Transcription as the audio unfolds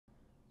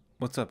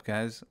What's up,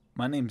 guys?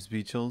 My name's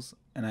BCHILLZ,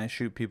 and I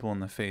shoot people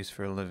in the face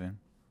for a living.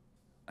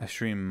 I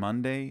stream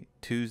Monday,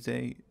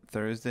 Tuesday,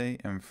 Thursday,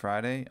 and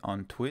Friday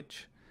on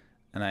Twitch,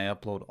 and I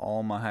upload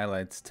all my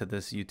highlights to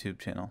this YouTube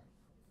channel.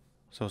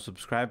 So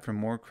subscribe for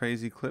more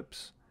crazy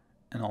clips,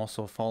 and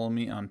also follow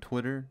me on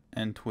Twitter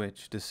and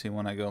Twitch to see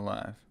when I go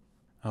live.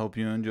 I hope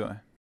you enjoy.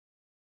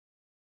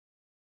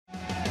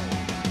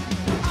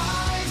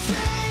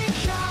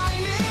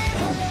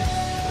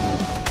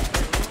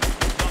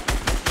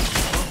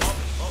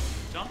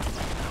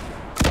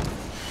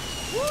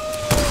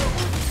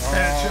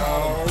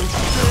 Oh,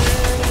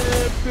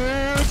 shit,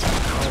 dude!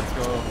 Let's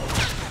go.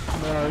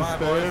 Nice,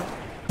 dude.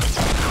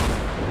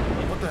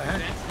 What the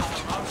heck?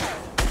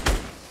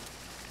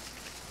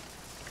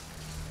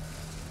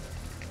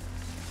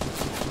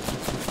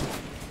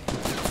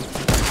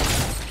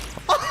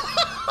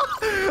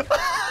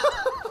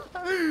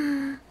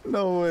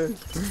 No way.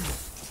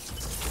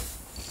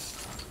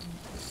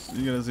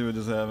 You gotta see what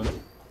just happened.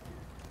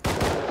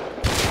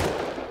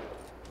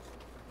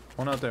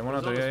 One out there,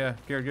 yeah.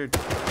 Geared.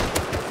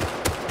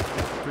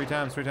 Three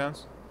times.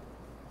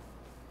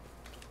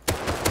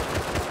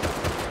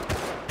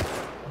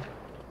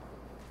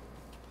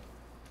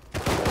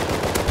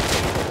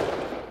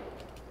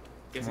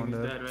 Guessing he's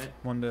dead, right?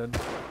 One dead.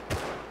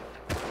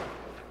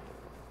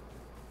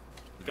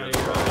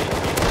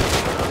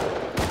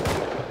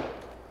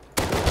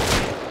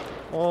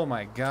 Oh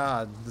my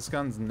god, this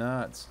gun's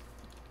nuts.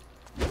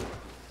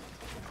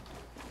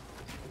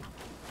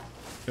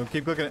 Yo,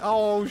 keep looking.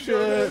 Oh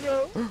shit!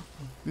 Do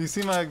you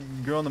see my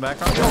girl in the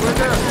background? Yo, right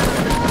there!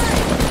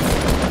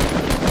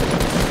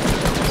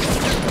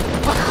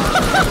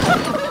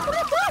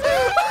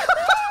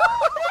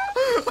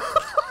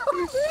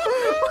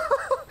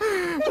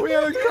 We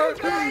had a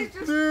cart,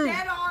 dude.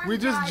 We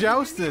just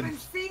jousted.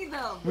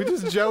 We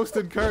just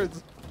jousted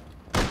cards.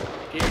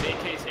 Here,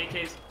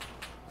 AKs.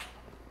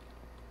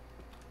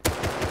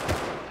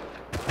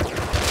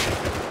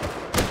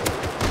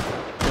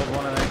 Killed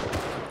one, I think.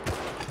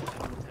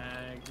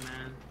 Tag,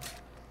 man.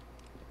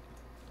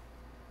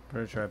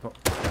 Pretty sure I put.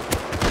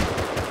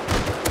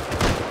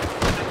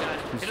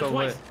 He's Hit so him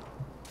twice. lit.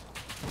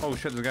 Oh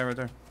shit, there's a guy right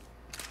there.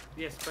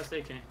 Yes, press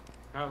AK.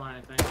 Powerline,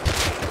 I think.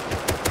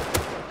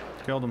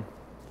 Killed him.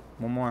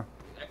 One more.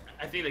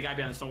 I think the guy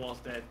behind the stone wall's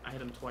dead. I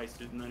hit him twice,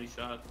 dude, and then he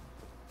shot.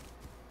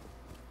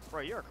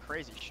 Bro, you're a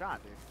crazy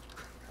shot, dude.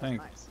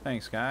 Thanks. Nice.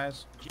 Thanks,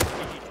 guys.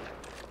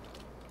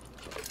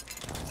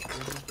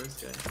 Where's this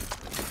first guy?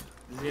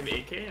 Does he have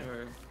AK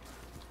or?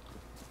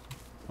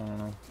 I don't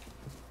know.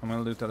 I'm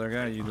gonna loot the other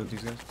guy. You loot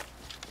these guys.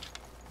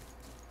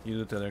 You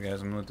loot the other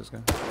guys. I'm gonna loot this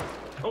guy.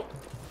 Oh!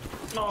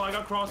 No, I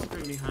got crossed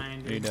from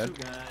behind. Are you There's dead?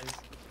 two guys.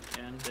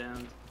 Yeah, I'm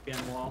down.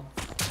 Behind the wall.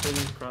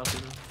 He's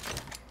crossing them.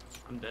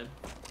 I'm dead.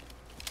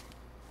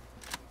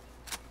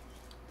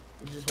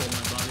 You just hold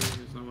my body,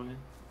 there's no way.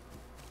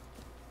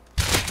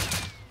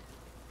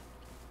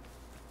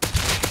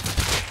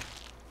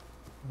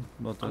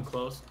 Both I'm dead.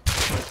 close.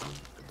 Torch on.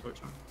 Good torch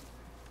on.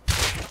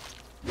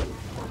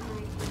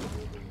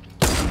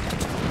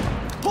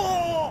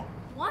 Oh!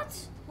 What?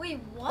 Wait,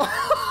 what?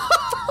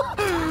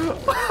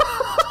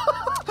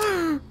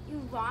 You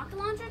rocket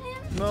launched him?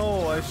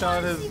 No, I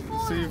shot his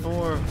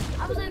C4.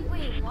 I was like,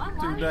 wait, what?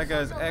 Why Dude, that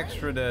guy's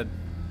extra dead.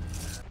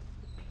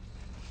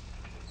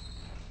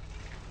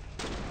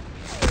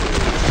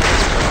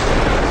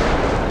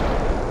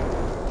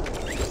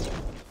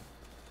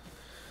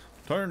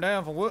 Turn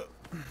down for what?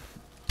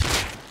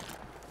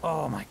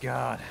 Oh my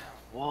god.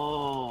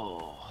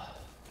 Whoa.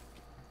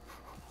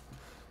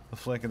 The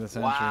flick of the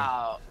century.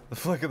 Wow. The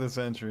flick of the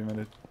century,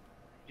 man.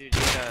 Dude, you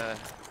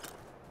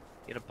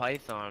get a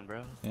python,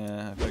 bro.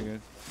 Yeah, I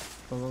figured.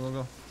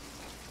 Go.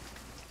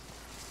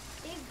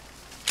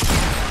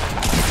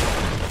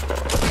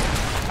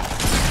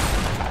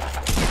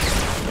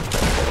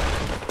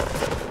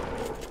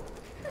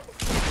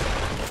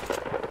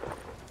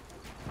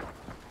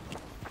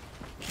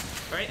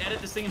 Alright,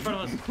 edit this thing in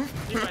front of us.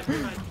 Three right.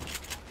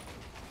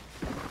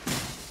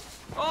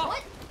 Oh!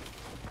 What?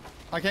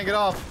 I can't get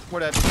off. We're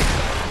dead. So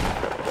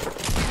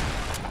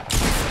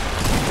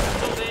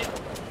dead.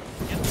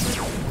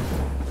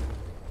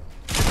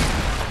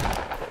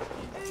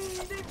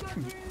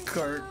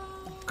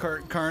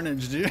 Cart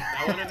carnage, dude.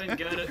 That would have been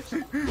good.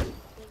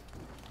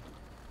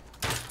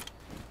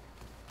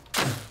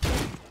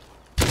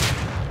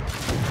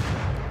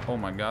 Oh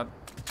my god.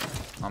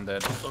 I'm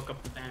dead. Soak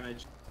up the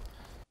damage.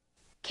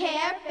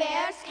 Care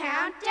Bears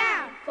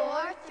countdown.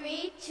 4,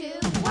 3, 2,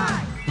 1.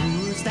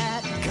 Who's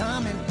that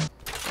coming?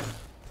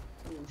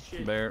 Oh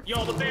shit. Bear.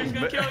 Yo, the bear's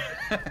gonna kill you.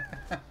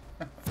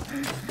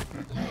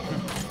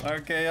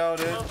 RKO,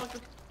 dude.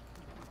 Motherfucker.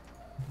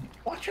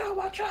 Watch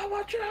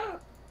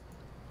out!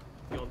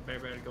 Yo, the bear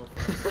better go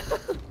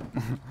first.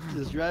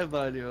 Just drive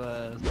by your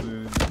ass.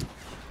 Dude.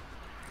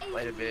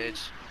 Wait a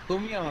bitch.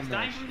 Put me on that.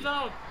 Dying from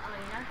zone.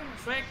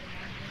 Quick.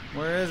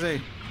 Where is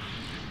he?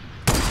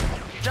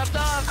 Jumped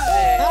off!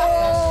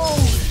 Oh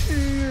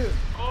shit!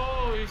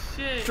 Oh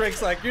shit.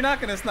 Strix like, you're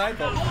not gonna snipe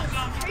him.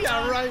 Oh, no.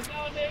 Yeah, right.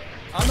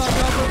 I'm not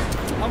jumping.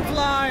 I'm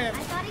flying. I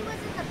thought he was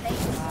in the base.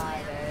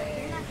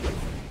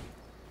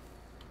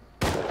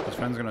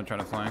 Sen's gonna try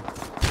to flank.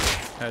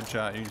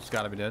 Headshot, you just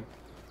gotta be dead.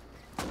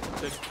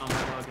 Six on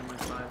my log in like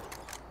 5.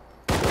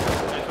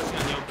 I'm pushing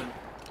on the open.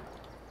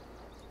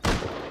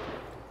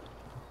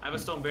 I have a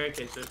stone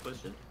barricade, should I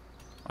push it?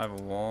 I have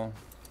a wall.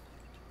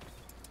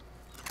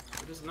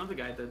 There's another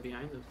guy that's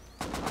behind us.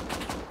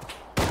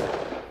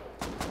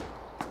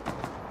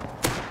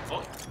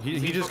 Oh,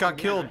 He just got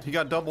killed. He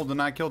got doubled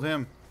and I killed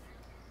him.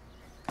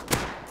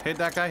 Hit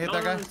that guy, hit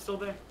that guy. No, he's still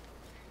there.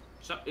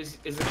 Is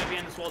the guy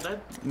behind this wall dead?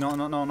 No.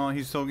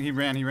 He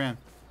ran.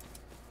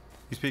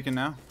 He's peeking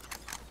now.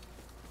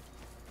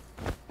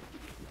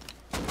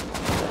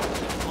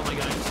 Oh my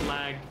god, I just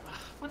lagged.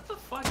 What the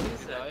fuck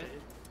is that?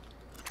 Dude?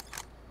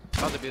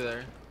 About to be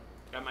there.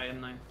 Got my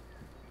M9.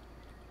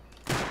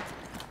 Is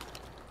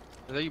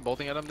that you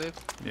bolting at him, Dave?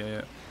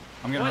 Yeah.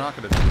 I'm getting What?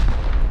 rocketed. I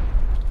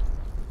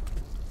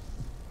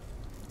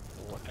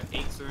have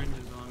 8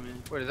 syringes on me.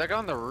 Wait, is that guy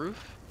on the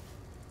roof?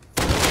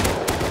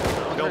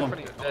 Killed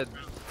him. Dead.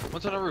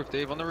 One's on the roof,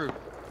 Dave, on the roof.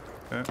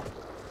 Okay.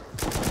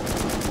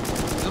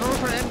 He's on the roof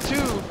for an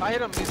M2. I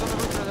hit him. He's on the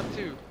roof for an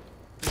M2.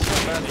 He's so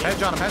bad.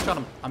 Headshot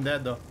him. I'm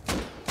dead though.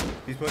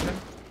 He's pushing.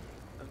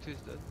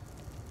 M2's dead.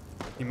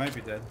 He might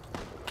be dead.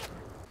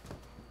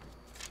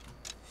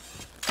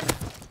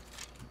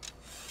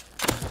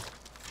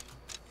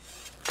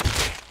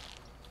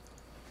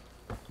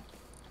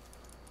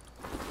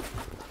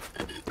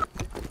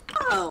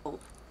 Oh.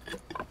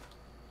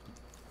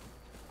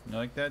 You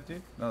like that,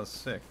 dude? That was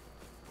sick.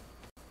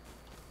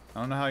 I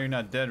don't know how you're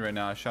not dead right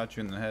now. I shot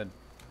you in the head.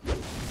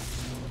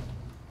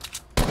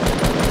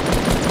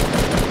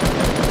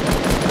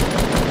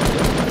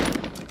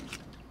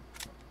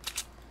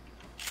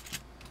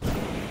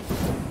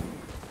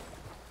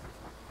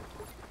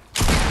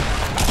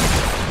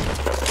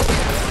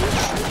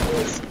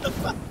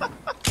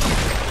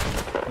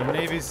 The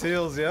Navy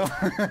SEALs, yo.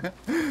 Dad,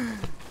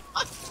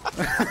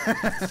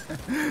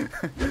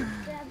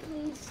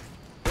 please.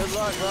 Good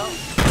luck, bro.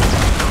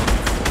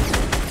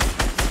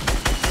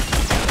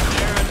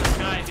 There in the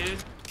sky,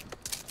 dude.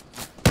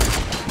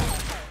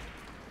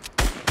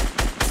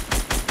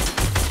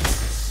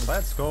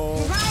 Let's go.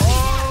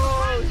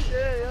 Oh,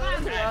 shit,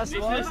 yeah. They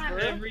missed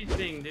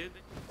everything, dude.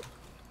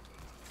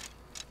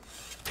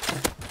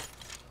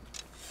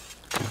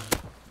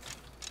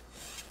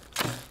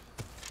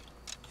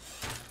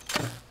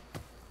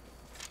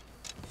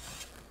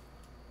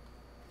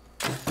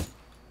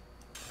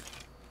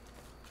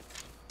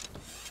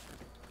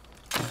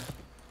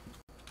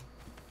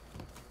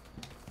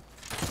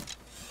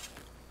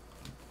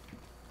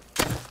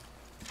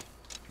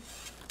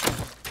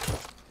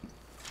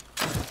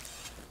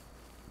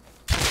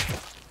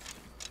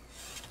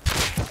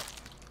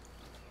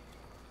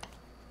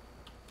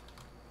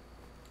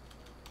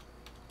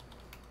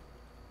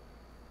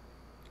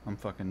 I'm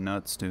fucking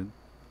nuts, dude.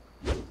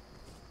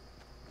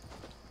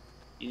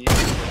 You need to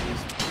put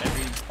these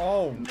every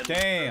Oh, middle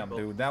damn, circle.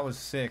 dude. That was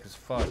sick as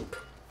fuck.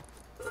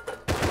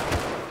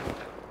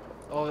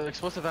 Oh, the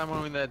explosive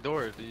ammo in that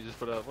door that you just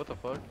put up. What the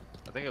fuck?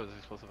 I think it was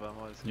explosive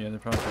ammo. Yeah, they're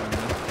probably trying to.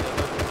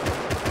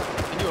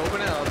 Can you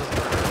open it? I'll just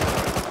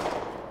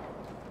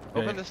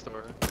open this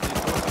door.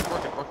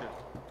 Work it.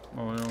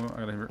 Oh, no, I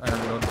gotta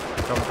reload.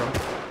 Cover.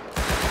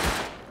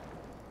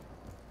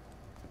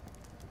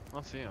 I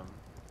don't see him.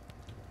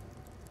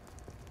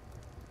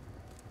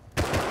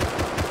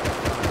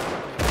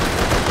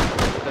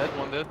 Dead,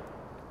 one dead.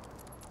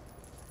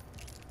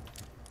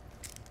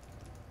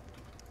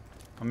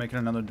 I'm making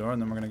another door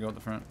and then we're gonna go at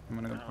the front. I'm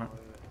gonna go at the front.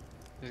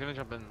 He's gonna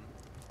jump in.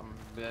 I'm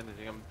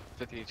bandaging. I'm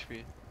 50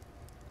 HP.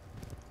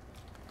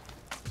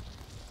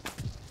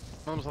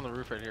 Someone's on the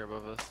roof right here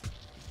above us.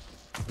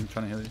 I'm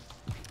trying to heal you.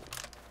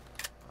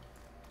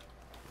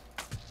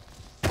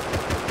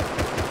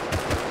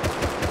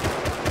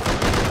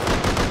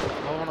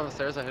 Another one on the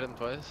stairs. I hit him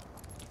twice.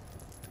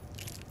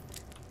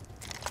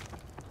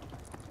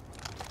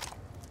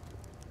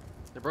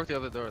 They broke the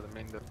other door, the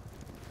main door.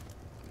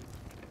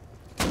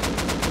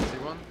 See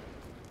one?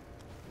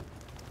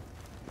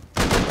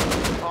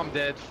 Oh, I'm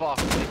dead. Fuck.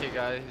 AK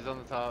guy. He's on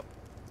the top.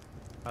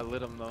 I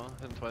lit him though.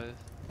 Hit him twice.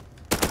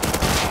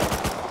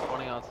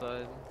 Spawning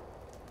outside.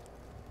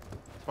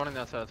 Spawning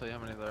outside. I'll tell you how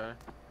many there are.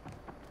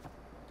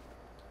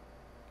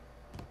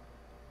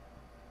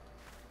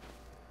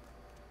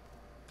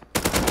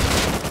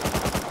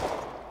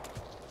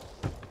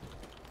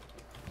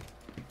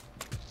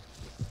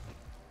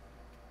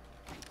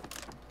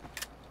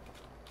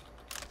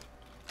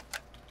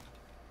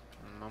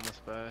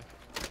 Almost back.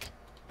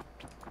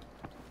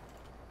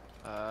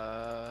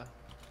 I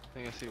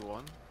think I see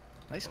one.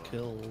 Nice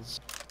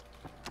kills.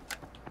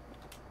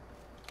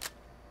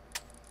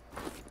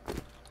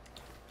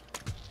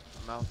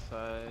 I'm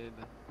outside.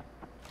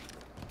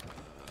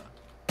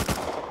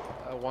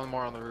 One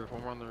more on the roof.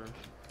 One more on the roof.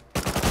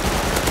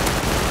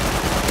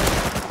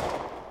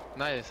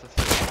 Nice. That's it.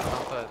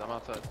 I'm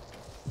outside.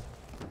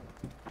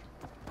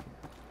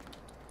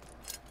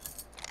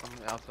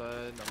 I'm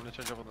outside. I'm gonna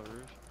charge up on the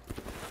roof.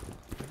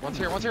 One's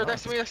here,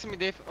 next to me,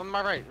 Dave. On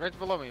my right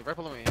below me, right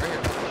here. Shoot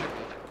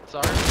me.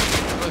 Sorry,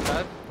 really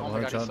bad. Oh my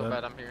god, he's so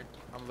bad. I'm here.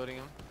 I'm looting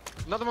him.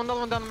 Another one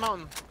down the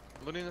mountain.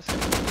 Looting this.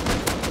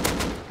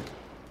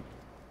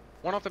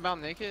 One off the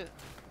mountain naked.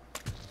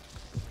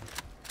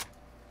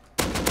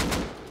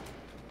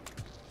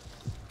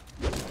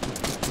 Yeah,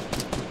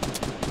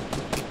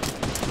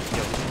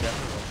 we can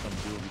definitely run some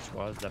dual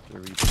squads after we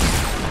reach.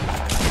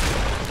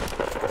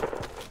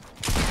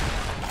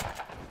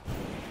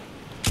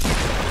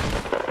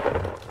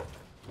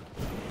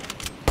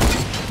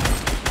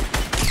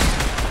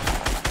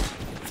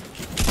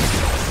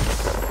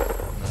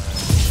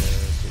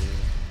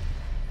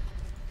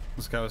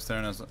 This guy was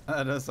staring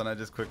at us and I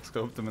just quick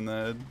scoped him in the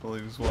head while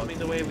he was I walking. mean,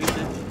 the way we did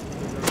the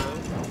road.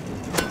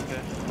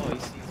 Okay. Oh, he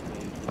sees me.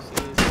 He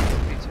sees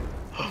me too.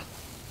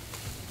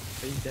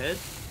 Are you dead?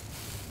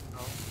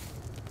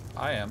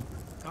 I am.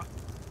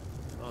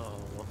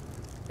 Oh.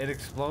 It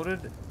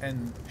exploded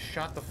and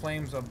shot the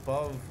flames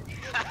above.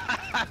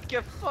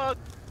 Get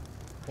fucked.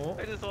 Oh.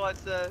 I just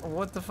watched that.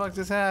 What the fuck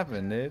just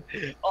happened, dude?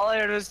 All I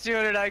heard was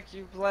 200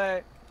 IQ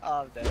play.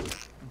 Oh, I'm dead.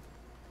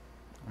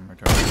 Oh my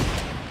god.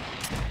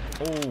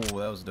 Oh,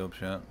 that was a dope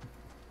shot.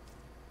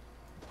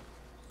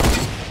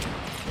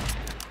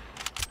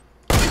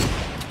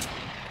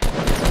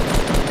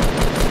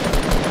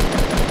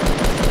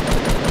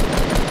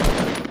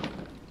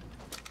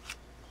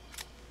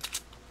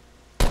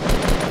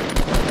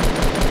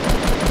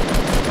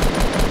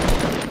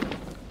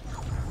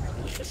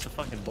 It's a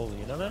fucking bully,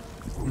 you know that?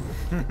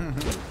 I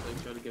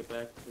try to get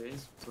back to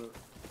base, but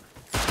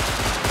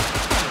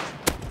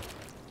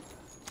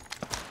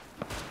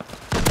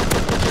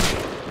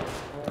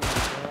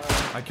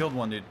I killed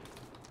one dude.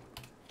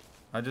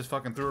 I just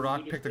fucking threw a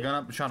rock, picked the gun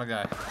up, and shot a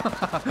guy.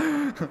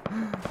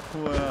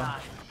 Wow.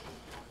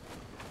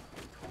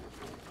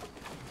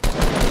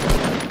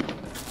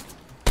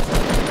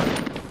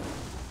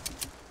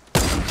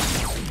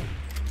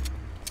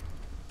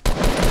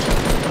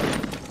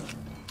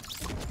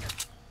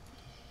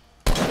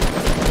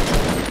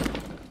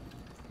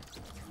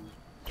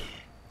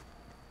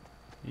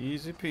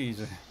 Easy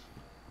peasy.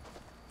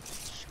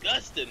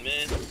 Disgusting,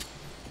 man.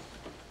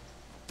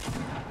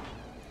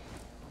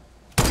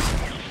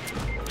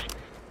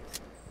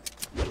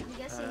 I'm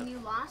guessing you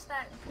lost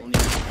that. only.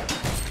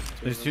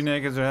 These two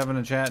nakeds are having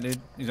a chat, dude.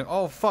 He's like,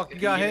 oh fuck, you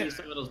got hit.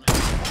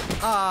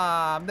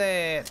 Ah, I'm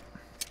dead.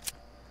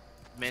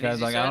 This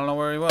guy's like, I don't know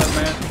where he was,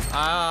 man.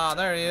 Ah,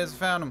 there he is.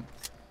 Found him.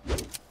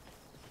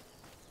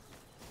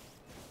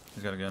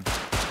 He's got a gun.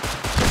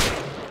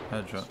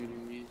 Headshot.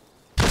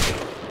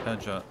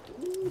 Headshot.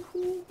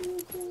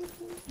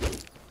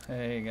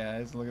 Hey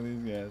guys, look at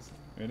these guys.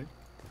 Ready?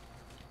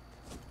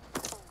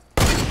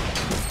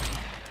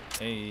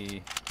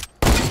 Hey.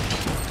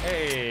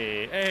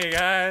 Hey. Hey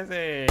guys.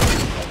 Hey.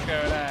 Let's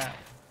go now.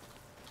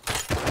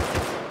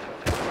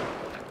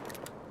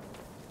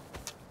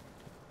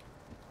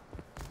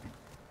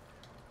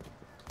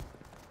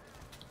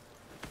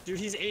 Dude,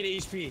 he's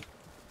 8 HP.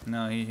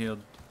 No, he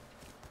healed.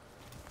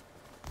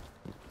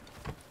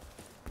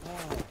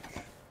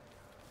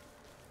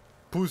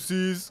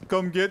 Pussies,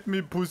 come get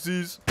me,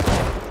 pussies.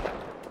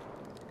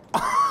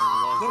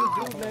 Some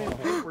dude named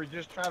Paper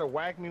just tried to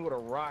whack me with a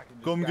rock. And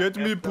just Come got get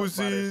me, effed up by this,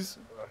 pussies.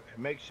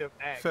 Makeshift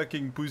axe.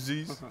 Fucking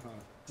pussies.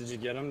 Did you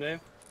get him, Dave?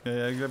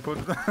 Yeah, I put.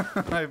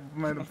 I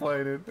might have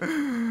played it.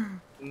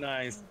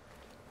 Nice.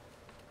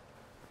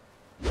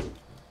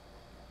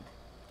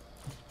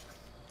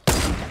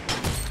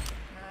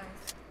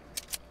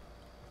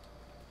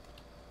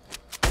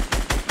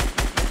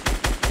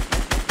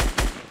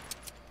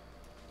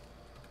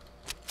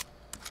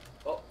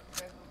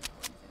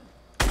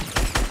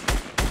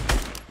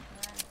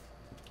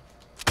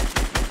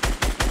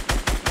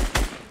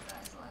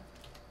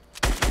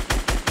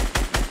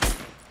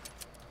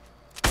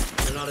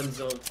 They're not in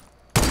zone.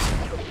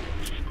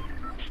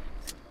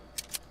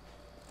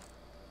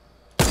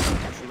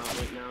 That's him out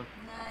right now.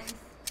 Nice.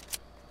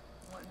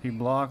 He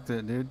blocked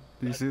it, dude.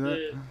 Do you see that?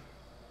 It.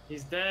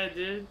 He's dead,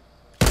 dude.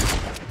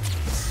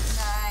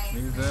 Nice.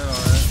 He's dead,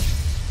 alright.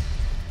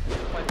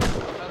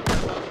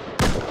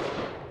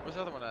 Where's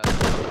the other one at?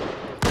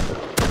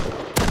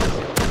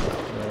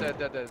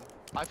 Dead.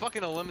 I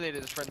fucking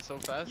eliminated his friend so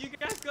fast. You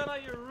guys got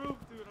on your roof,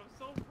 dude. I'm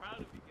so proud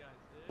of you guys,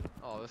 dude.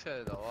 Oh, this guy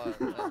did a lot.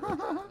 You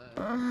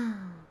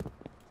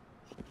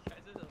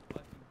guys did a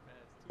fucking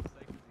fast. 2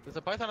 seconds. There's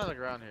a python on the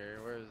ground here.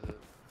 Where is it?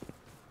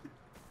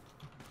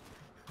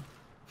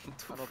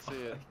 I don't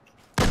see it.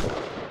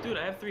 Dude,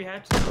 I have 3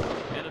 hatches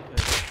and a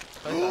pit.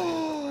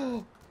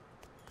 Python.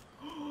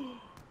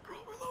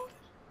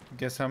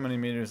 Guess how many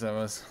meters that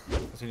was?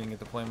 Because he didn't get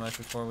to play much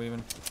before we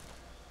even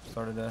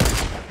started that.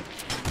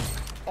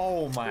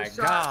 Oh my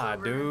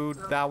god, dude.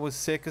 That was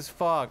sick as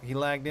fuck. He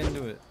lagged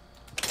into it.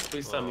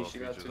 Please tell me she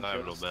got 2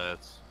 kills.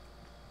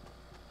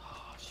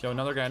 Yo,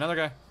 another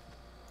guy.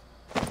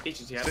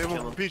 Peaches, you have to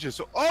kill him. Peaches.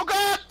 Oh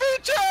god,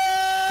 Peaches!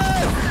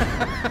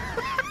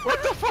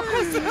 What the fuck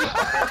was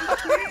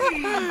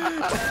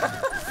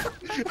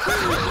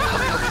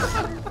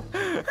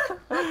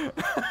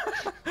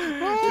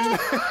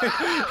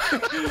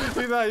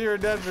He thought you were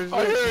dead for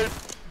sure.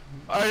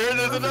 I heard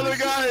there's another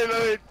guy and I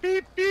went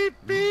beep, beep,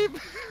 beep.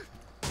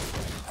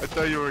 I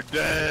thought you were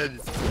dead.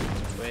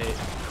 Wait.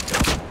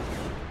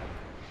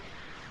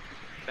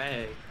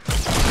 Bang.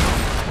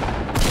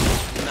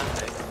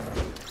 Nothing.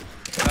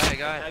 Go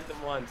ahead.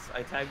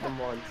 I tagged them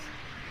once.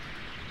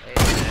 Hey,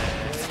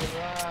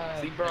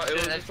 See, bro, it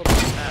was that's just a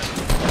little tap.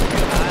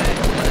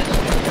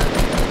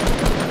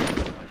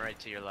 I'm right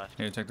to your left.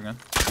 Here, take the gun.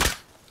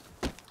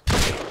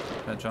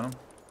 Headshot him.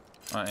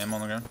 Alright, aim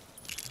on the ground.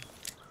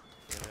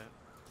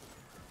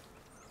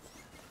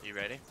 You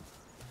ready?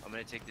 I'm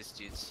gonna take this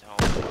dude's home.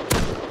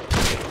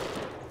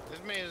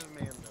 It's me.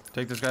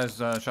 Take this guy's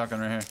shotgun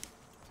right here.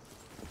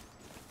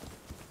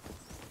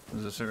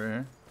 Does it sit right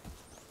here?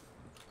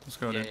 Let's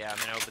go, dude. Yeah, I'm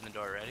gonna open the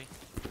door. Ready?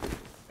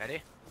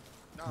 Ready?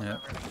 No, Yeah.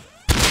 not ready.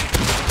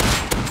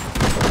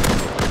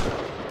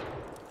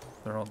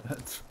 They're all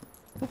dead.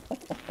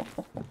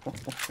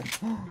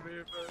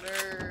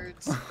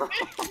 Nerds.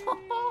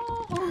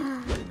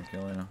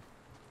 Killing him.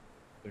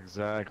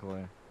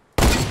 Exactly.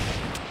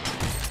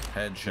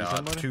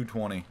 Headshot,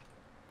 220.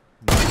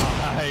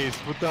 Nice,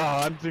 with the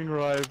hunting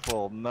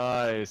rifle.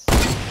 Nice.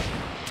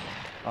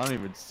 I don't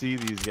even see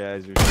these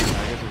guys. I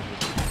guess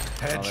it's just...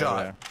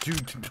 Headshot.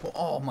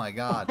 Oh my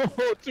god.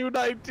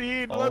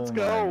 219. Let's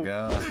go. Oh my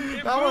god.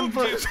 That one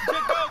pushed.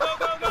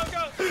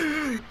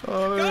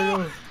 Oh, there you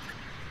go.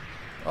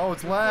 Oh,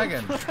 it's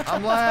lagging.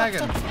 I'm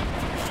lagging.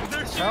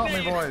 Help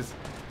me, boys.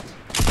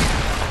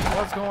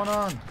 What's going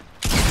on?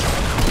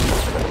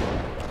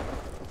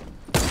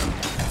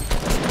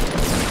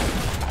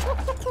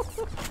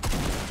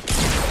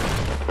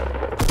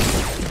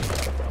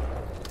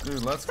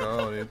 Dude, let's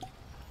go, dude.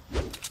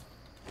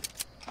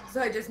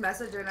 So I just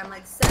messaged her and I'm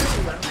like, so,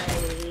 I'm like,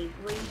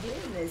 what are you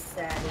doing this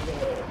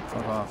Saturday?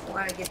 Fuck off.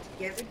 Want to get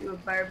together, do a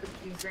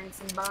barbecue, drinks,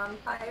 and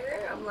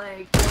bonfire? I'm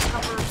like, we'll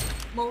cover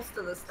most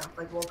of the stuff.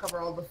 Like, we'll cover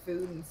all the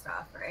food and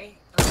stuff, right?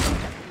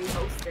 Have to be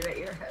hosted at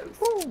your house.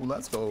 Woo,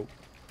 let's go.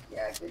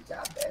 Yeah, good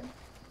job, babe.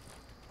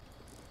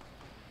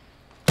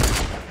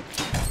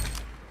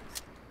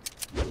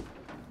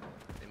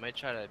 They might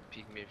try to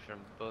peek me from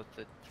both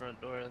the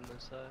front door and the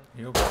side.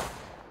 Yup.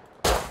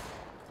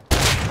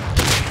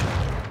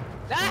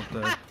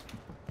 Ah!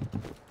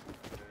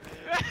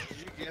 Did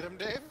you get him,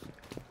 Dave?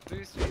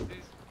 These.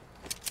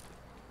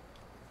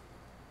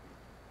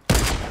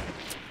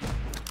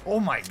 Oh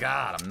my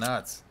god, I'm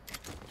nuts.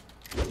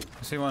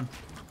 I see one.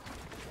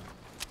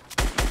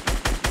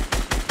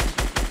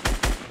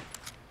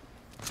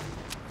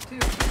 Two.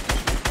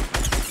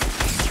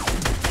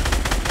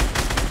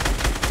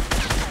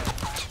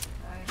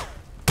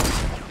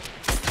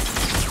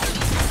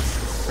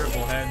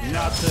 Triple head.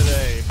 Not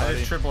today, I buddy.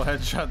 just triple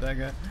headshot that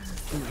guy.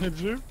 Did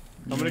you?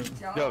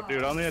 Yo,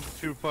 dude, I only had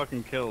 2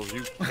 fucking kills.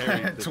 You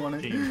carried the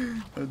 20.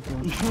 team.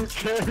 You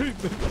carried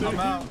the team. I'm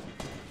out.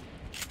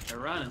 They're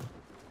running.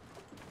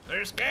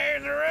 They're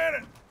scared, they're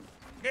running.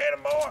 Get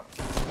him, boy.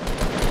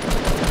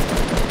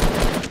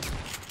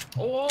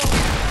 Oh!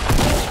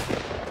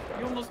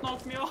 You almost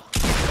knocked me off.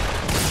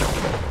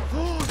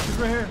 He's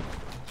right here.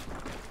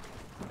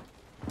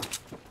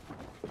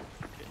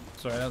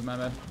 Sorry, that was my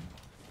bad.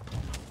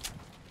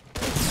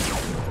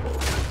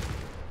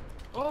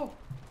 Oh!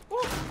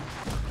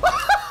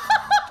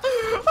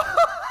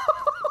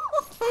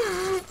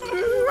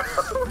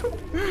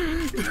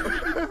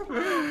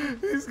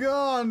 He's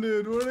gone,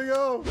 dude. Where'd he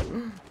go?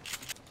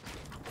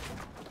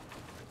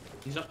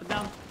 He's up and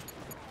down.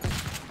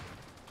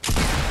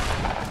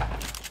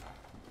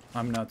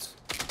 I'm nuts.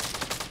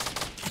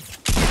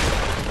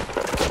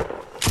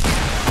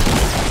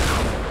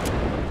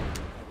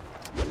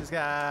 This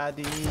guy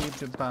deep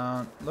to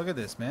pound. Look at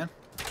this, man.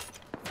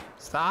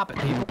 Stop it,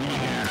 people.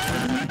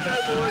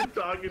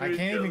 I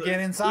can't even get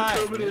inside.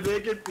 So many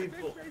naked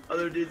people.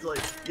 Other dudes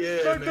like,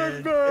 yeah, man,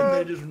 and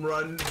they just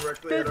run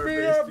directly at our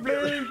base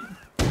together.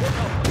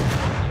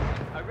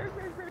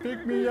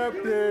 Pick me up,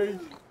 Dave.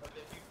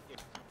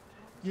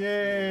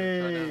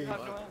 Yay.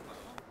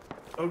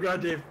 Oh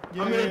god, Dave.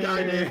 I'm gonna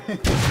die, Dave.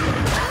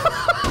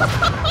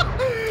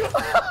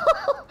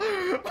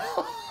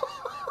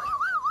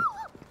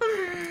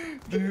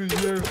 Dude,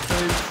 your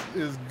face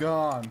is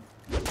gone.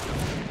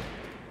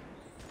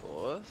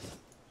 What?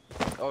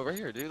 Oh, right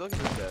here, dude. Look at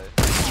this guy.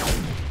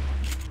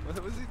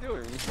 What was he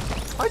doing?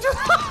 I just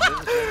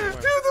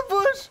dude, the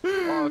bush.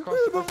 Oh, across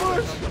Dude, the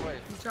bush.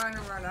 I'm trying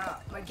to run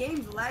up. My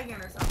game's lagging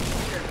or something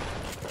weird.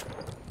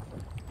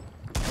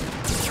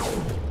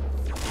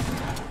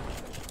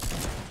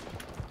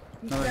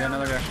 Another guy,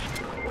 another guy.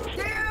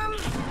 Damn!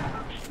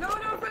 No,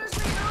 don't finish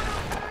me! No,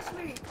 don't finish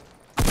me!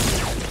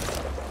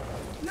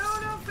 No,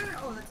 don't finish.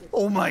 Oh, that's it.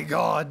 Oh my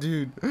god,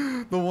 dude.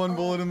 The one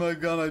bullet in my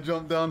gun, I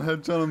jumped down,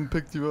 headshot him, and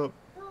picked you up.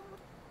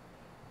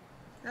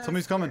 That's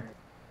Somebody's coming.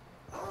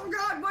 Oh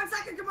god, 1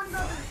 second, come on,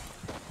 brother!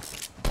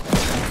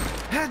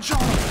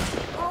 Headshot!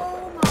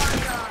 Oh my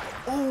god!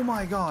 Oh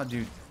my god,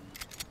 dude.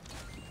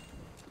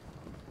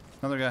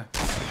 Another guy.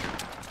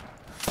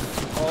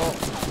 Oh.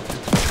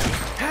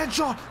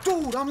 Headshot!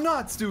 Dude, I'm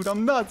nuts, dude.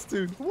 I'm nuts,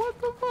 dude. What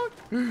the fuck?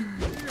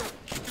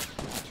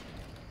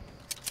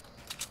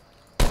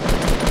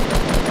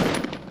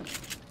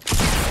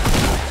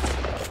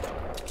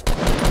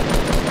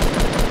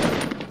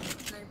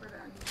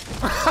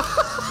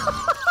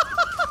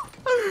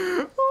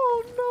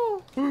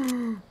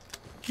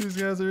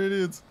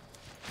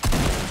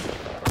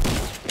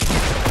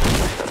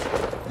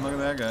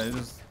 bad guy. You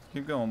just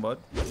keep going, bud.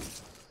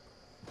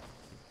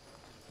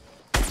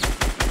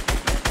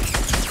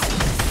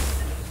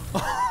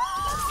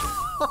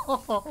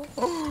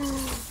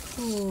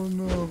 Oh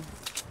no.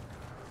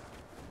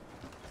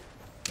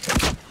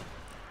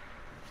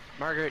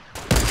 Margaret,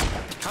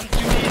 come to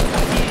me.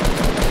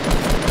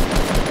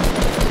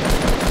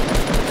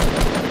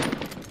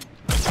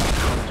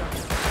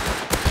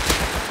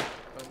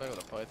 Going back with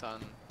a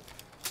python.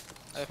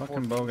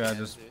 Fucking bow guy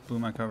just blew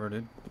my cover,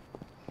 dude.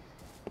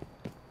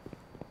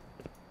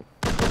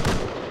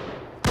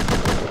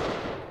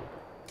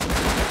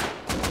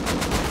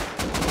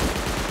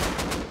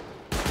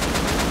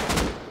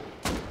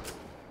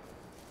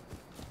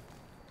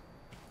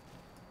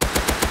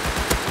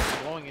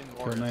 Blowing in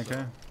more.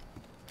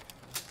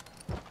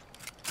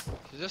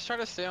 So just try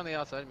to stay on the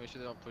outside, make sure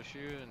they don't push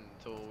you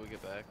until we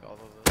get back. All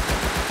of it.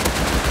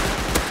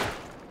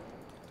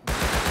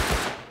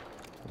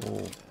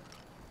 Oh.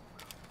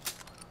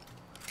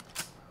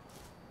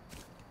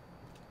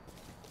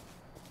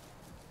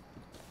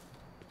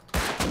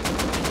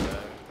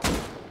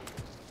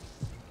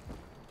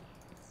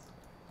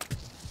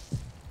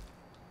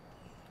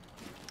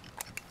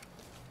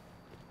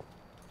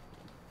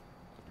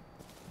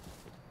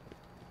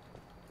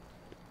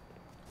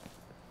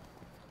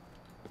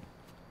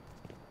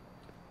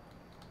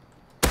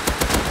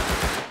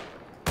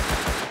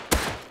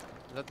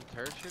 Is that the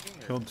turret shooting?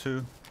 Or? Killed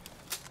 2.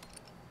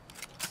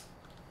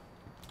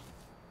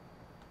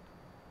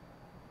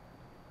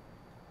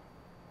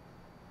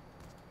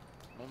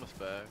 I'm almost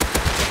back.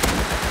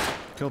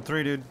 Killed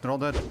 3, dude. They're all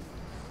dead.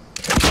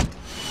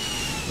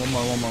 One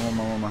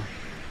more.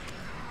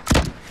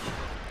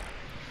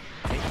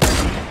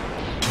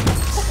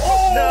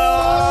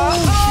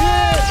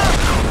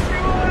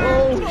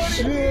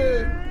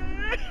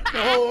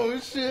 Oh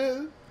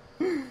shit!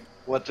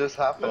 What just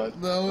happened?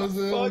 That was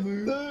it,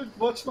 dude.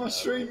 Watch my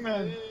stream,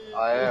 man.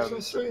 I am. Watch my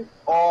stream.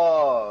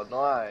 Oh,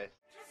 nice.